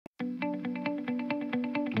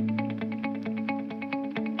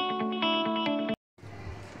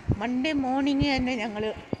Monday morning തന്നെ ഞങ്ങൾ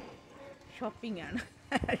ഷോപ്പിംഗാണ്.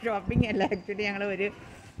 Shopping അല്ല, ആക്ച്വലി ഞങ്ങൾ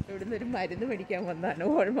ഇവിടുന്ന് ഒരു മരുന്ന് മേടിക്കാൻ വന്നതാണ്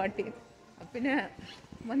വാൾമാർട്ടിൽ. പിന്നെ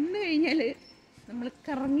വന്നു കഴിഞ്ഞാൽ നമ്മൾ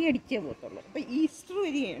കറങ്ങി അടിച്ചേ പോകത്തുള്ളൂ. അപ്പോൾ ഈസ്റ്റർ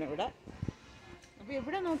വരികയാണ് ഇവിടെ. അപ്പോൾ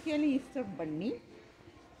എവിടെ നോക്കിയാലും ഈസ്റ്റർ ബണ്ണി,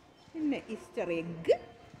 പിന്നെ ഈസ്റ്റർ എഗ്ഗ്,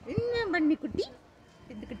 പിന്നെ ബണ്ണിക്കുട്ടി,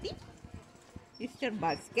 കുട്ടി, ഈസ്റ്റർ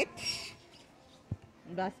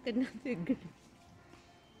ബാസ്ക്കറ്റിനകത്ത് എഗ്ഗ്.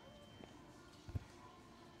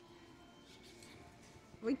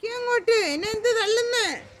 വയ്ക്കുക അങ്ങോട്ട്, എന്നെ എന്ത് തള്ളുന്നേ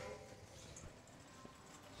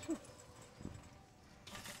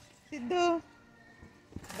സിദ്ധു?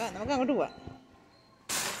 നമുക്ക് അങ്ങോട്ട് പോവാം.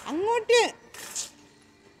 അങ്ങോട്ട്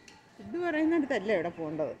സിദ്ധു പറയുന്നിടത്തല്ലേ ഇവിടെ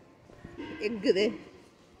പോകേണ്ടത്. എഗ്ഗ് ഇത്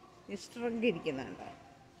ഈസ്റ്റർ എഗ്ഗ് ഇരിക്കുന്നുണ്ടോ?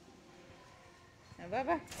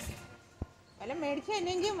 ബാബാ വല്ല മേടിച്ചാൽ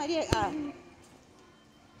എന്നെങ്കിലും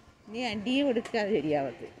നീ അടി കൊടുക്കാതെ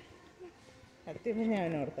ശരിയാവത്ത്. സത്യം ഞാൻ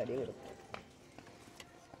അവനോട് തടി കൊടുക്കും.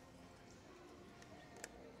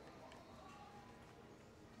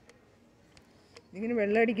 ഇതിങ്ങനെ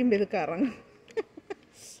വെള്ളം അടിക്കുമ്പോൾ ഇത് കറങ്ങും.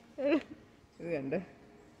 ഇത് കണ്ട്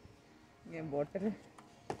ഞാൻ ബോട്ടിൽ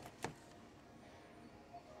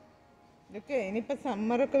ഇതൊക്കെ ഇനിയിപ്പോൾ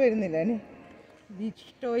സമ്മറൊക്കെ വരുന്നില്ല. Beach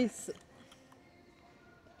toys.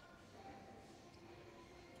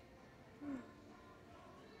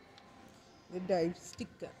 ഇത് ഡൈവ്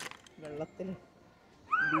സ്റ്റിക്കാണ്, വെള്ളത്തിൽ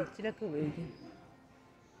ബീച്ചിലൊക്കെ ഉപയോഗിക്കും.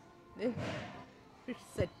 ഇത് ഫിഷ്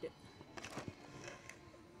സെറ്റ്.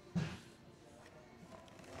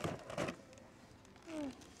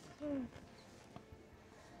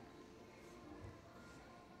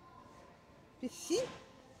 ഫിഷ്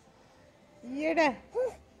ഈയിടെ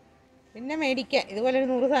പിന്നെ മേടിക്കാം. ഇതുപോലെ ഒരു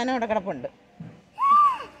 100 സാധനം അവിടെ കിടപ്പുണ്ട്.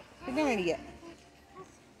 പിന്നെ മേടിക്കാം.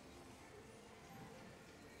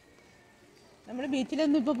 നമ്മൾ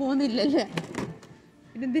ബീച്ചിലൊന്നും ഇപ്പോൾ പോകുന്നില്ലല്ലേ,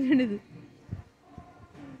 പിന്നെന്തിനാണിത്?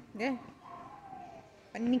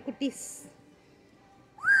 പന്നിക്കുട്ടീസ്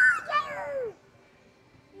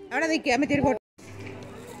അവിടെ നിൽക്കാൻ പറ്റിയൊരു ഫോട്ടോ.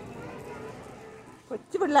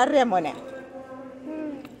 കൊച്ചു പിള്ളേരുടെ മോനെ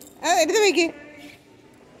എടുത്ത് വയ്ക്ക്.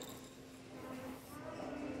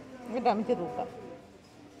 എന്നിട്ട് അമിച്ച് തൂക്കാം.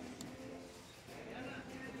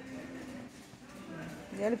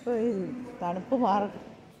 ഞാനിപ്പോൾ ഈ തണുപ്പ് മാറും.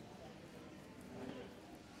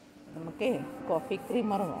 നമുക്ക് കോഫി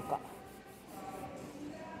ക്രീമർ നോക്കാം.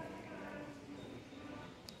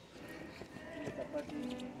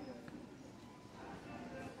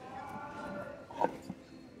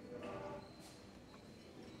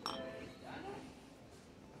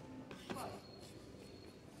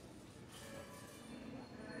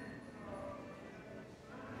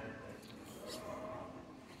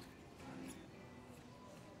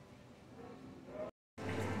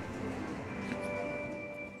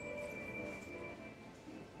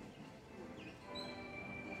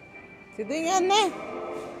 ഇത് വന്നേ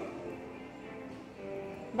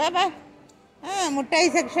ബാബാ. മുട്ടായി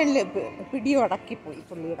സെക്ഷനിൽ പിടി ഉടക്കിപ്പോയി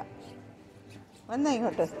പുള്ളിയുടെ. വന്നേ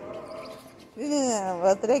ഇങ്ങോട്ട്. ഇത്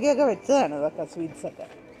ബർത്ത്ഡേക്കൊക്കെ വെച്ചതാണ് ഇതൊക്കെ, സ്വീറ്റ്സൊക്കെ.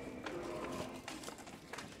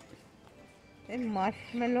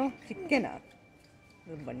 മാഷ്മെല്ലോ ചിക്കനാണ്.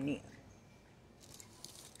 ഇത് ബണ്ണിയാണ്.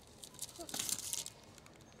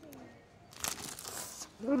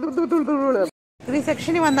 ഈ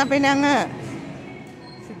സെക്ഷനിൽ വന്നാൽ പിന്നെ അങ്ങ്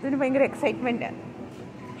ഇതിന് ഭയങ്കര എക്സൈറ്റ്മെൻറ്റാണ്.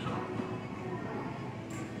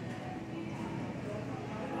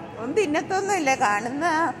 ഒന്നും തിന്നത്തൊന്നുമില്ല, കാണുന്ന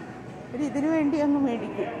ഒരു ഇതിനു വേണ്ടി അങ്ങ്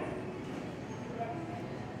മേടിക്കും.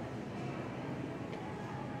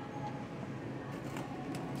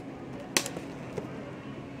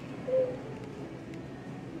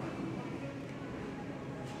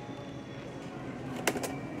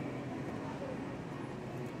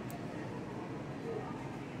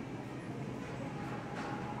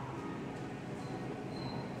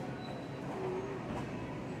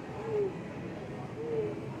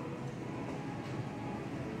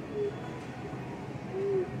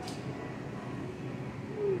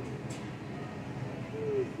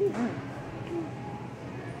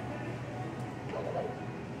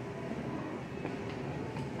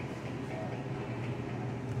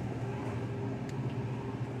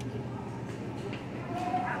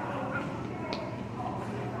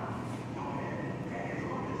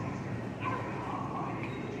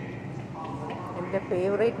 എൻ്റെ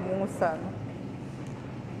ഫേവറേറ്റ് മൂസാണ്.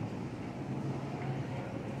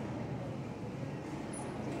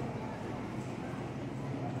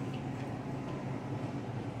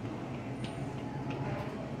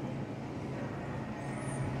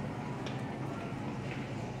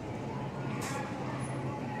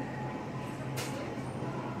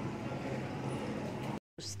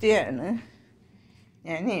 ക്രിസ്റ്റിയാണ്.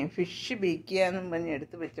 ഞാൻ ഫിഷ് ബേക്ക് ചെയ്യാമെന്നും പറഞ്ഞ്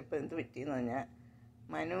എടുത്ത് വെച്ചപ്പോൾ എന്ത് പറ്റിയെന്ന് പറഞ്ഞാൽ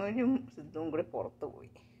മനോജും സിദ്ധുവും കൂടി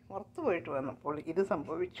പുറത്ത് പോയിട്ട് വന്നപ്പോൾ ഇത്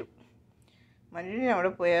സംഭവിച്ചു. മനോജിന് അവിടെ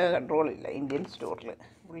പോയാൽ കൺട്രോളില്ല. ഇന്ത്യൻ സ്റ്റോറിൽ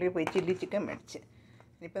പുള്ളി പോയി ചില്ലി ചിക്കൻ മേടിച്ച്.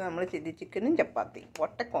 ഇനിയിപ്പോൾ നമ്മൾ ചില്ലി ചിക്കനും ചപ്പാത്തി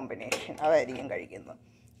പൊട്ട കോമ്പിനേഷൻ അതായിരിക്കും കഴിക്കുന്നത്.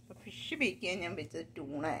 അപ്പോൾ ഫിഷ് ബേക്ക് ചെയ്യാൻ ഞാൻ വെച്ചത്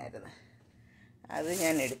ട്യൂണ ആയിരുന്നു. അത്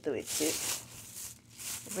ഞാൻ എടുത്ത് വെച്ച്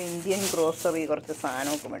ഇപ്പോൾ ഇന്ത്യൻ ഗ്രോസറി കുറച്ച്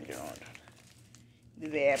സാധനമൊക്കെ മേടിക്കണമുണ്ട്. ഇത്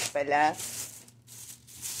വേപ്പല,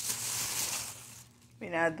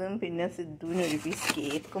 പിന്നെ അതും, പിന്നെ സിദ്ധുവിന് ഒരു പീസ്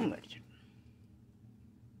കേക്കും മേടിച്ചു.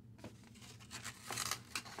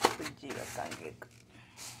 ഫ്രിഡ്ജിൽ വെക്കാൻ കേക്ക്.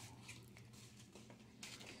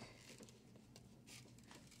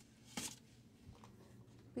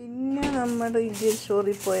 പിന്നെ നമ്മുടെ ഇന്ത്യൻ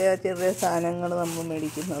സ്റ്റോറിൽ പോയ ചെറിയ സാധനങ്ങൾ നമ്മൾ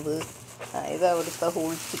മേടിക്കുന്നത് ഇത് അവിടുത്തെ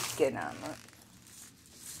ഹോൾ ചിക്കനാണ്.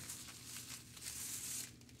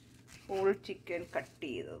 ഹോൾ ചിക്കൻ കട്ട്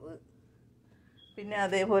ചെയ്തത്. പിന്നെ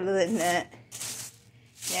അതേപോലെ തന്നെ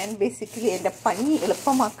ഞാൻ ബേസിക്കലി എൻ്റെ പണി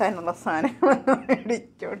എളുപ്പമാക്കാനുള്ള സാധനങ്ങൾ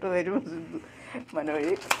മേടിച്ചോട്ട് വരും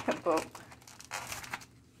മനോജ്. അപ്പോൾ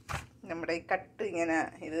നമ്മുടെ ഈ കട്ട് ഇങ്ങനെ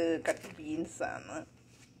ഇത് കട്ട് ബീൻസാണ്.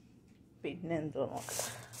 പിന്നെ എന്തോ നോക്കാം.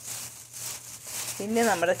 പിന്നെ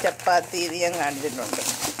നമ്മുടെ ചപ്പാത്തി ഇത് ഞാൻ കാണിച്ചിട്ടുണ്ട്.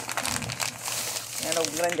 ഞങ്ങളുടെ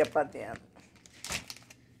ഉഗ്രൻ ചപ്പാത്തിയാണ്.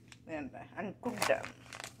 വേണ്ട, അൺകുക്ക്ഡാണ്.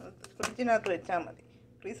 ഫ്രിഡ്ജിനകത്ത് വെച്ചാൽ മതി,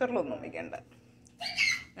 ഫ്രീസറിലൊന്നും വയ്ക്കണ്ട.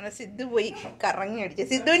 അങ്ങനെ സിദ്ധു പോയി കറങ്ങി അടിച്ചു.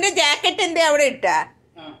 സിദ്ധുവിൻ്റെ ജാക്കറ്റ് എന്തേ അവിടെ ഇട്ടാ?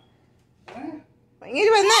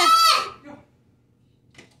 ഇങ്ങനെ വന്നേ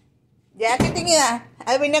ജാക്കറ്റിങ്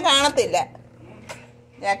അത് പിന്നെ കാണത്തില്ല.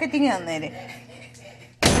 ജാക്കറ്റിങ് തന്നേര്.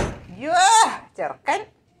 അയ്യോ ചെറുക്കൻ.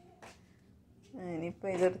 ഇനിയിപ്പോൾ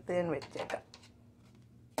ഇതെടുത്ത് ഞാൻ വെച്ചേക്കാം.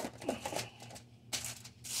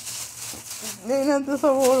 ഇതിനകത്ത്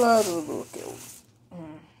സവോള ഒക്കെ ആവും.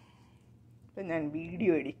 ഇപ്പം ഞാൻ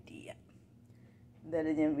വീഡിയോ എഡിറ്റ് ചെയ്യാം.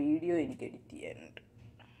 എന്തായാലും ഞാൻ വീഡിയോ എനിക്ക് എഡിറ്റ് ചെയ്യാനുണ്ട്.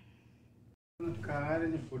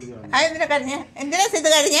 എന്തിനാ കരഞ്ഞ? എന്തിനാ സിദ്ധ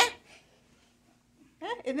കരഞ്ഞ?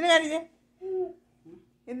 എന്തിനു കരഞ്ഞ?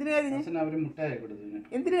 എന്തിനു കരഞ്ഞ?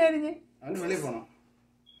 എന്തിനു കരഞ്ഞ?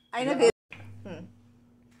 അതിനൊക്കെ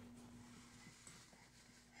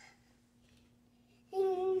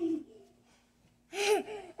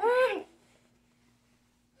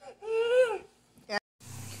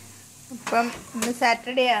ഇപ്പം ഇന്ന്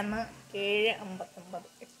സാറ്റർഡേ ആണ്. 7:59,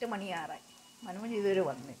 8 മണിയാറായി. മനോജ് ഇതുവരെ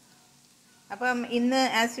വന്നു. അപ്പം ഇന്ന്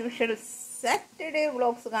ആസ് യൂഷ്വൽ സാറ്റർഡേ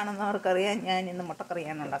വ്ളോഗ്സ് കാണുന്നവർക്കറിയാം ഞാൻ ഇന്ന്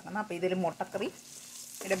മുട്ടക്കറിയാണ് ഉണ്ടാക്കുന്നത്. അപ്പോൾ ഇതിൽ മുട്ടക്കറി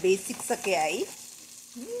ഇവിടെ ബേസിക്സൊക്കെ ആയി.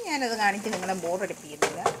 ഞാനത് കാണിച്ച് നിങ്ങളെ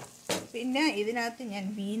ബോറടിപ്പിക്കുന്നില്ല. പിന്നെ ഇതിനകത്ത് ഞാൻ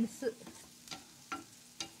ബീൻസ്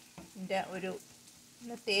ഒരു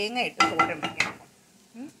തേങ്ങ ഇട്ട് തോരൻ വയ്ക്കണം.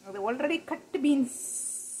 അത് already cut beans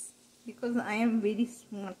because I am very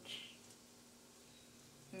smart.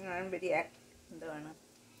 I am very എന്താണ്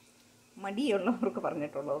മടിയുള്ളവർക്ക്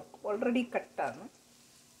പറഞ്ഞിട്ടുള്ളത്. ഓൾറെഡി കട്ടാണ്.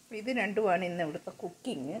 ഇത് രണ്ടുമാണ് ഇന്ന് ഇവിടുത്തെ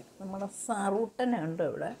കുക്കിങ്. നമ്മുടെ സാറൂട്ടനുണ്ട്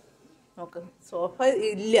ഇവിടെ. നോക്ക്, സോഫ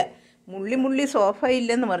ഇല്ല, മുള്ളി സോഫ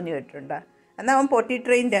ഇല്ലെന്ന് പറഞ്ഞു കേട്ടിട്ടുണ്ടാ. എന്നാൽ അവൻ പൊട്ടി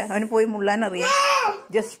ട്രെയിൻ്റെ, അവന് പോയി മുള്ളാനറിയാം.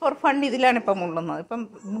 ജസ്റ്റ് ഫോർ ഫൺ ഇതിലാണ് ഇപ്പം മുള്ളുന്നത്. ഇപ്പം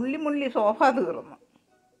മുള്ളി സോഫ തീർന്നു.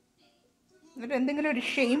 എന്നിട്ട് എന്തെങ്കിലും ഒരു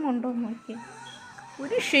ഷെയിം ഉണ്ടോ എന്ന് നോക്കി.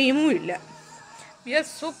 ഒരു ഷെയിമും ഇല്ല. V are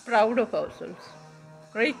so proud of our selves.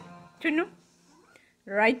 Right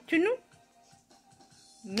to know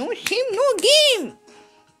no shame no game.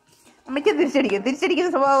 അമ്മയ്ക്ക്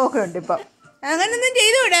തിരിച്ചടിക്കുന്ന സ്വഭാവമൊക്കെ ഉണ്ട് ഇപ്പം. അങ്ങനൊന്നും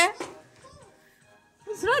ചെയ്തുകൂടാ.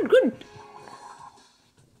 It's not good.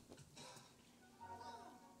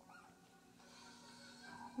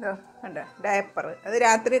 കണ്ടോ ഡയപ്പർ? അത്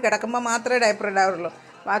രാത്രി കിടക്കുമ്പോൾ മാത്രമേ ഡയപ്പർ ഇടാറുള്ളൂ.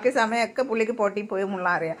 ബാക്കി സമയമൊക്കെ പുള്ളിക്ക് പൊട്ടി പോയി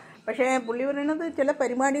മുള്ളാറിയാം. പക്ഷേ പുള്ളി പറയുന്നത് ചില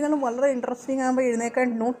പരിപാടികളും വളരെ ഇൻട്രസ്റ്റിംഗ് ആകുമ്പോൾ എഴുന്നേക്കാൻ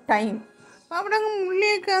നോ ടൈം. അപ്പം അവിടെ അങ്ങ്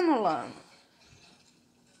മുള്ളിയേക്കാന്നുള്ളതാണ്.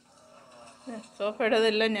 സോഫയുടെ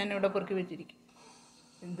അതെല്ലാം ഞാനിവിടെ പെറുക്കി വെച്ചിരിക്കും.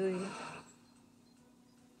 എന്തോ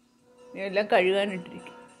എല്ലാം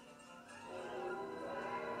കഴുകാനിട്ടിരിക്കും.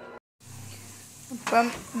 ഇപ്പം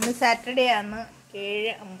ഇന്ന് സാറ്റർഡേ ആണ്.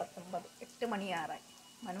 7:59, 8 മണിയാറായി.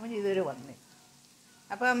 മനോജ് ഇതുവരെ വന്നു.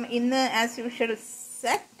 അപ്പം ഇന്ന് ആസ് യൂഷ്വൽ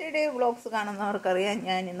സാറ്റർഡേ വ്ളോഗ്സ് കാണുന്നവർക്കറിയാം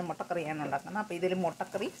ഞാൻ ഇന്ന് മുട്ടക്കറിയാണ് ഉണ്ടാക്കുന്നത്. അപ്പോൾ ഇതിൽ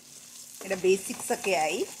മുട്ടക്കറി ഇവിടെ ബേസിക്സൊക്കെ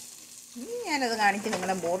ആയി. ഞാനത് കാണിച്ച്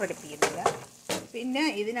നിങ്ങളെ ബോറടിപ്പിക്കുന്നില്ല. പിന്നെ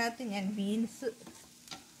ഇതിനകത്ത് ഞാൻ ബീൻസ്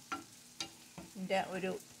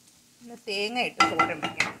ഒരു തേങ്ങ ഇട്ട് തോരൻ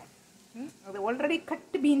വയ്ക്കണം. അത് ഓൾറെഡി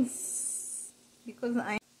കട്ട് ബീൻസ് ബിക്കോസ്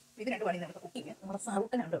ഇത് രണ്ടുമാണ് ഇന്ന് ഇവിടുത്തെ കുക്കിങ്. നമ്മുടെ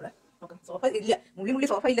സാറൂട്ടനുണ്ട് ഇവിടെ. നോക്കാം, സോഫ ഇല്ല, മുള്ളി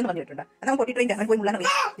സോഫ ഇല്ലെന്ന് പറഞ്ഞു കേട്ടിട്ടുണ്ട്. എന്നാൽ പൊട്ടി ട്രെയിൻ്റെ, അവൻ പോയി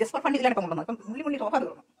മുള്ളാനറിയാം. ജസ്റ്റ് ഫോർ ഫൺ ഇതിലാണ് ഇപ്പം മുള്ളുന്നത്. അപ്പം മുള്ളി സോഫ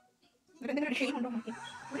തീർന്നു. എന്നിട്ട് എന്തെങ്കിലും ഒരു ഷെയിം ഉണ്ടോ നോക്കി.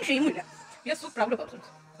 ഒരു ഷെയിമും ഇല്ല. V are so proud of our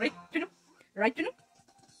selves. Right to know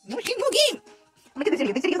no shame no game. അമ്മയ്ക്ക്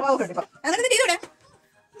തിരിച്ചടിക്കുന്ന സ്വഭാവമൊക്കെ ഉണ്ട് ഇപ്പം. അങ്ങനൊന്നും ചെയ്തുകൂടാ.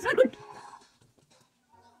 It's not good.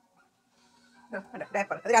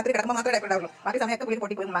 ഡയപ്പർ അത് രാത്രി കിടക്കുമ്പോൾ മാത്രമേ ഡയപ്പർ ഉണ്ടാവുള്ളൂ. ബാക്കി സമയത്ത് പുള്ളി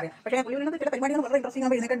പൊട്ടിപ്പോയി മാറിയാൽ. പക്ഷേ പുള്ളിയുടെ ചില പരിപാടികൾ വളരെ ഇൻട്രസ്റ്റിംഗ്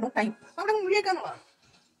ആകുമ്പോൾ എഴുന്നേക്കാൻ നോ ടൈം അവിടെ മുഴിയേക്കാന്നുള്ളതാണ്.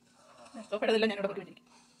 സോഫയിടതെല്ലാം ഞാനിവിടെ പൊട്ടി വെച്ചിരിക്കും.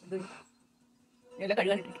 ഇത് എല്ലാം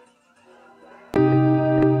കഴുകാനിട്ടിരിക്കും.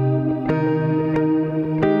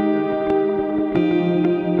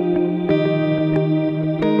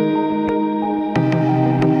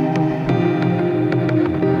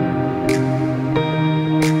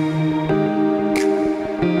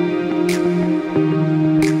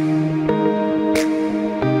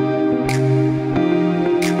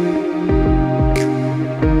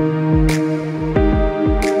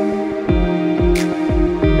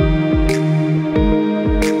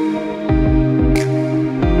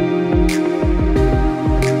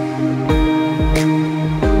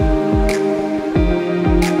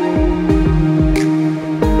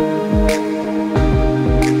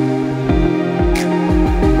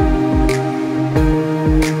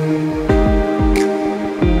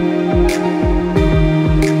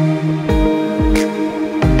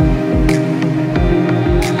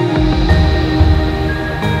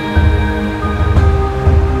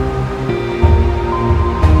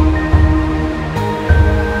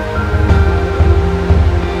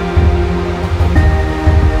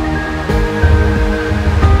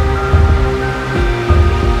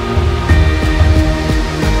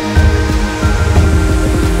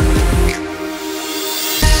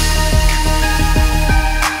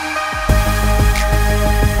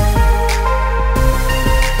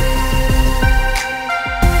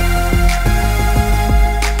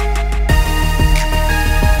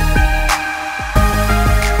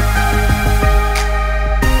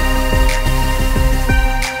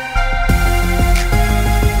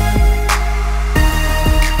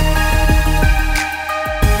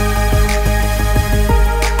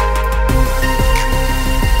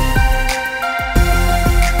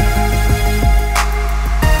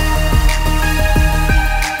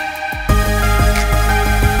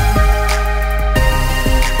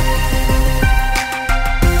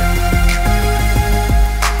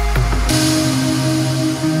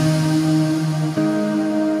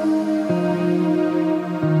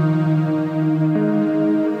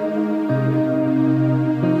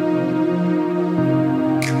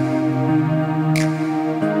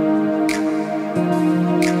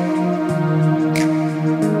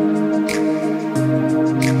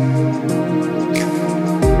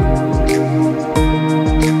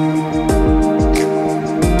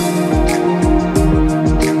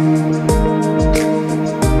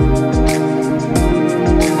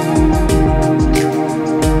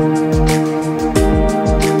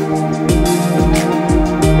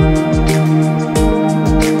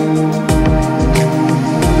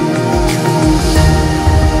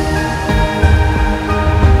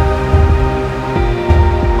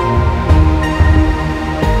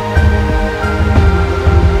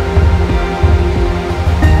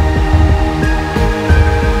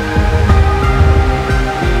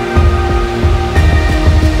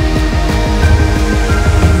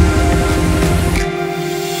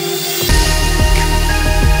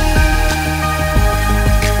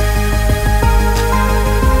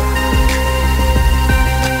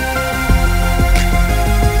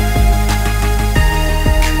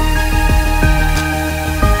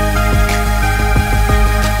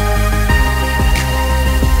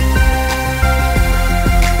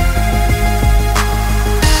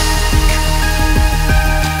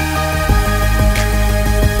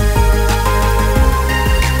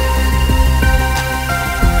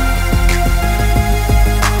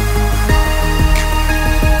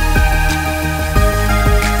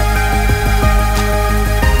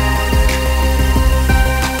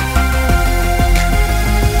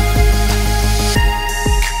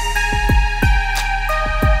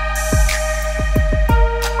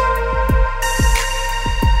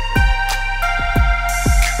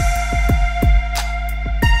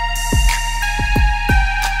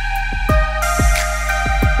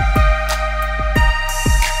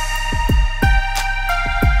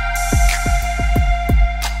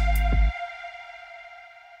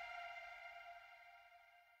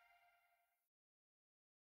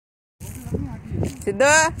 സിദ്ധു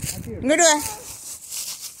ഇങ്ങോട്ട് വാ.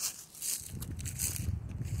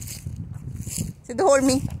 Sidhu hold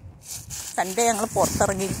me. സൺഡേ ഞങ്ങൾ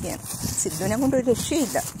പുറത്തിറങ്ങിയിരിക്കുകയാണ്. സിദ്ധുവിനെ കൊണ്ട് ഒരു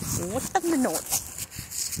രക്ഷയില്ല. ഓട്ടം തന്നെ ഓട്ടം.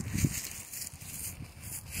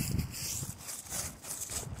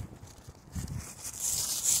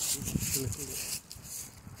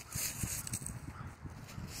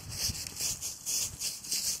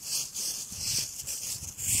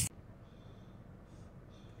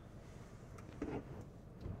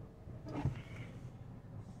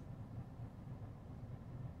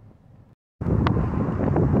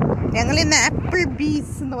 ഞങ്ങൾ ഇന്ന് ആപ്പിൾ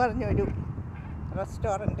ബീസ് എന്ന് പറഞ്ഞൊരു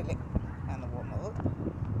റെസ്റ്റോറൻറ്റിൽ ആണ് പോകുന്നത്.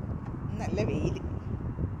 നല്ല വെയിൽ.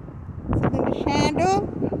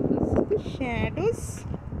 ഷാഡോസ്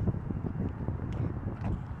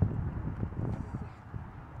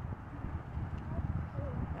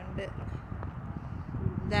ഉണ്ട്.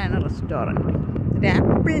 ഇതാണ് റെസ്റ്റോറൻറ്റ്. ഒരു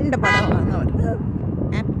ആപ്പിളിൻ്റെ പടമാണ് പറയുന്നത്.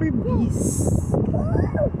 ആപ്പിൾ ബീസ്.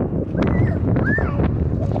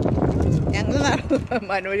 ഞങ്ങൾ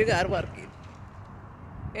മനോജ് കാർ പാർക്ക് ചെയ്തു.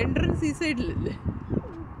 എൻട്രൻസ് ഈ സൈഡിലല്ലേ,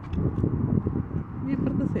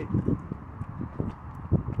 ഇപ്പുറത്തെ സൈഡിൽ.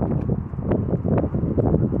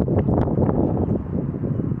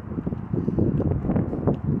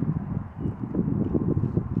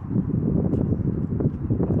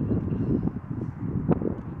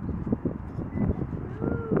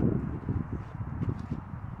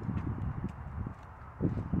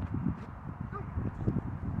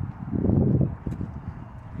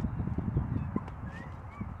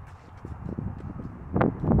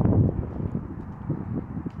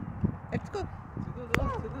 Let's go.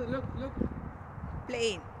 Look.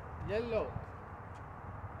 Plain. Yellow.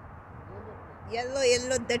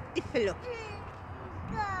 Yellow, dirty fellow.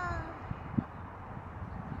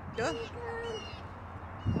 Go.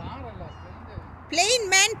 Plain,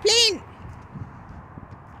 man, plain.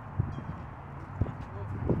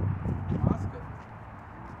 Mask.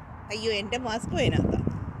 അയ്യോ, എൻ്റെ മാസ്ക് അതിനകത്താ.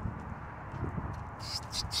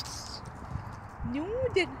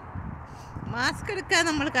 മാസ്ക് എടുക്കാൻ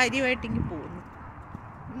നമ്മൾ കാര്യമായിട്ടിങ്ങ് പോകുന്നു.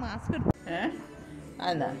 മാസ്ക്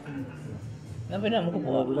അതാ എന്നാ പിന്നെ നമുക്ക്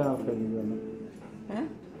പോവാം.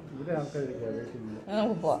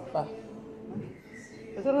 നമുക്ക് പോവാം.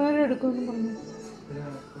 എത്ര നേരം എടുക്കുമെന്ന് പറഞ്ഞു.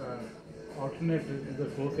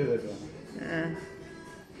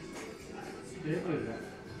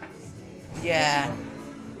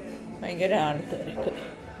 ഭയങ്കര ആൾക്കാർക്ക്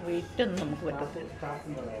വെയിറ്റൊന്നും നമുക്ക് പറ്റത്തില്ല.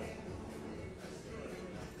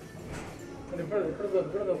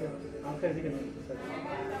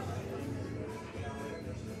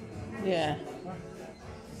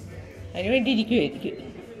 അതിനുവേണ്ടി ഇരിക്കുമായിരിക്കും.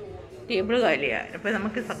 ടേബിൾ കാലിയാണ്. അപ്പം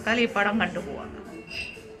നമുക്ക് തക്കാളി പടം കണ്ടു പോവാം.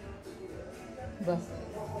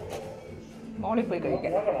 മോളിൽ പോയി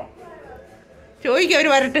കഴിക്കാം. ചോദിക്കാം അവർ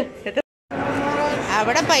വരട്ടെ.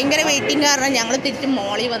 അവിടെ ഭയങ്കര വെയിറ്റിംഗ് കാരണം ഞങ്ങൾ തിരിച്ച്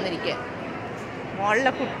മോളിൽ വന്നിരിക്കുക.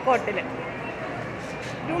 മോളിലെ ഫുഡ് കോർട്ടിൽ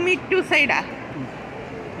 2 meat 2 സൈഡാ.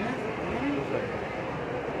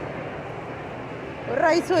 ഒരു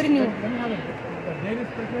റൈസ് ഒരു ന്യൂ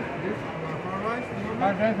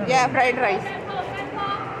ഫ്രൈഡ് റൈസ്.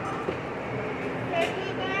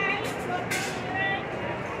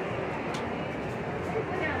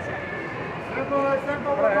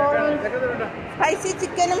 സ്പൈസി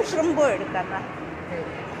ചിക്കനും ഷ്രിമ്പും എടുക്കാം.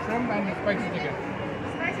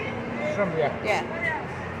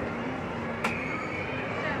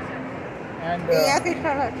 ഇയാൾക്ക്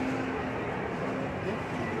ഇഷ്ടമുള്ള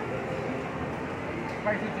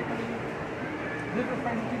spicy chicken. This is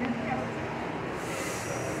spicy chicken.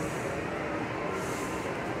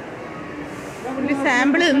 ഒരു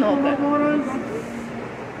സാമ്പിൾ നോക്ക്.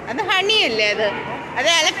 അത് ഹണി അല്ലേ? അത്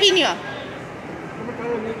അലപ്പീനിയോ?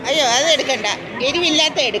 അയ്യോ, അത് എടുക്കണ്ട.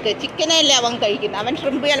 എരിവില്ലാത്ത എടുക്ക്. ചിക്കനല്ലേ അവൻ കഴിക്കുന്നത്. അവൻ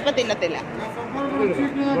ഷ്രിമ്പ് ചിലപ്പോൾ തിന്നത്തില്ല.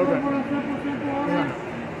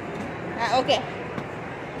 ഓക്കെ.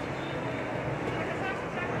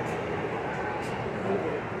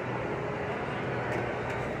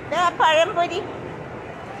 പഴംപൊരി.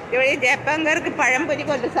 ഇവിടെ ജപ്പാൻകാർക്ക് പഴംപൊരി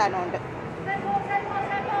കൊല്ല സാധനമുണ്ട്.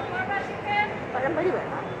 പഴംപൊരി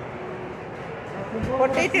വേണം.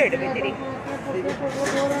 പൊട്ടേറ്റോ എടുക്കും ഇച്ചിരി.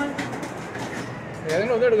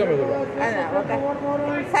 അതാ ഓക്കെ.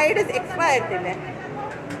 സൈഡ് എക്സ്ട്രാ ആയിട്ടില്ലേ?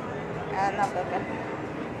 നോക്കൊക്കെ.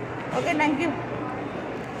 Okay, thank you.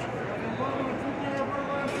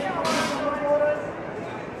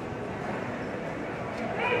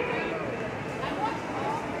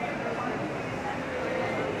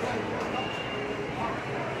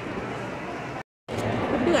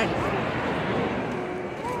 ഇനി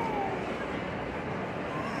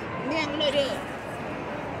ഞങ്ങളൊരു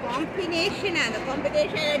കോമ്പിനേഷൻ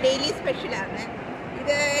ഡെയിലി സ്പെഷ്യലാണ്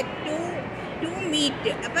ഇത്. 2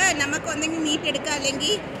 മീറ്റ്. അപ്പോൾ നമുക്ക് ഒന്നെങ്കിൽ മീറ്റ് എടുക്കാം,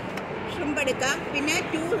 അല്ലെങ്കിൽ ഷ്രിമ്പ് എടുക്കാം. പിന്നെ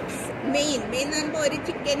 2 മെയിൻ എന്ന് പറയുമ്പോൾ ഒരു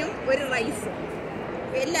ചിക്കനും ഒരു റൈസും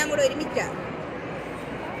എല്ലാം കൂടെ ഒരുമിച്ചാണ്.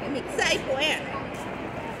 മിക്സായി പോയാണ്.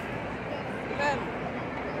 ഇപ്പം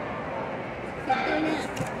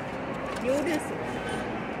നൂഡിൽസ്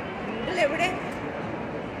എവിടെ?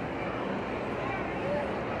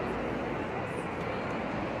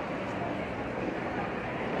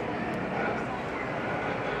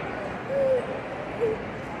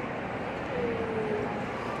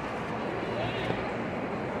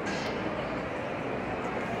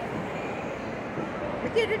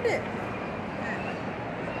 ഇടിച്ചിട്ടിട്ട്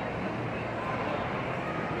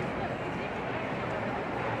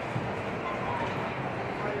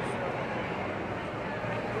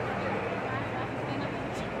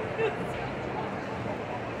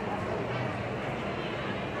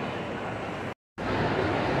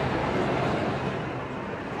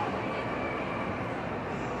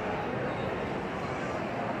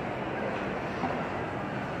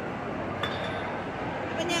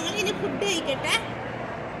അപ്പം ഞങ്ങളിനി ഫുഡ് കഴിക്കട്ടെ.